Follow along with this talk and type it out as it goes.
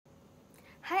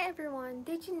Hi everyone!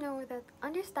 Did you know that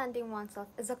understanding oneself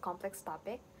is a complex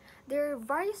topic? There are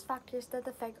various factors that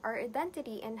affect our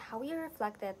identity and how we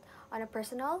reflect it on a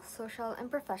personal, social, and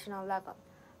professional level.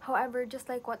 However, just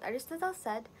like what Aristotle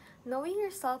said, knowing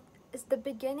yourself is the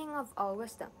beginning of all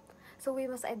wisdom. So we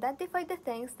must identify the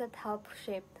things that help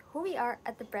shape who we are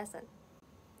at the present.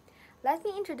 Let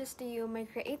me introduce to you my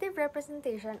creative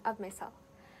representation of myself.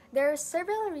 There are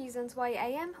several reasons why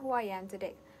I am who I am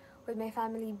today. With my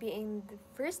family being the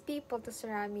first people to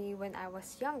surround me when I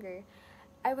was younger,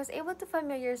 I was able to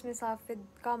familiarize myself with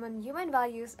common human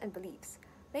values and beliefs.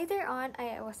 Later on,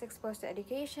 I was exposed to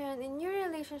education and new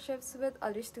relationships with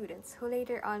other students who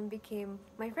later on became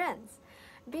my friends.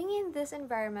 Being in this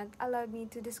environment allowed me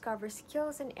to discover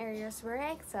skills in areas where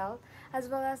I excel, as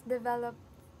well as develop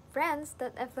friends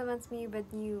that influence me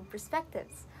with new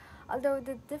perspectives. Although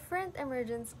the different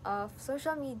emergence of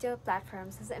social media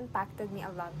platforms has impacted me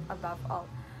a lot above all.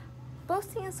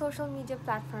 Posting in social media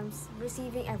platforms,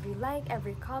 receiving every like,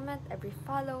 every comment, every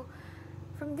follow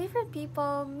from different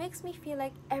people makes me feel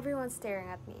like everyone's staring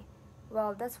at me.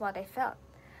 Well, that's what I felt.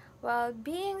 While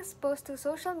being exposed to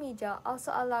social media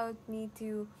also allowed me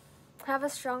to have a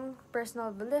strong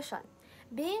personal volition.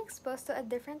 Being exposed to a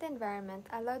different environment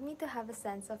allowed me to have a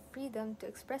sense of freedom to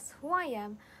express who I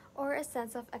am or a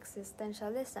sense of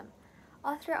existentialism.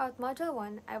 All throughout Module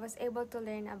 1, I was able to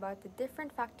learn about the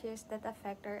different factors that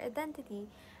affect our identity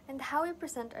and how we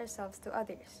present ourselves to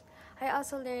others. I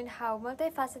also learned how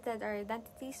multifaceted our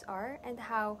identities are and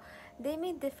how they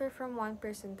may differ from one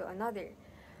person to another.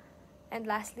 And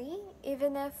lastly,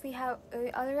 even if we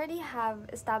already have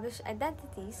established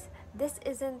identities, this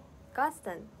isn't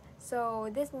constant. So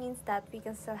this means that we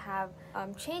can still have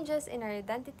changes in our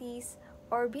identities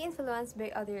or be influenced by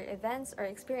other events or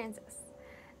experiences.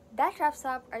 That wraps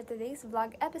up our today's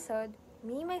vlog episode,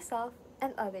 Me, Myself,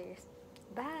 and Others.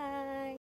 Bye!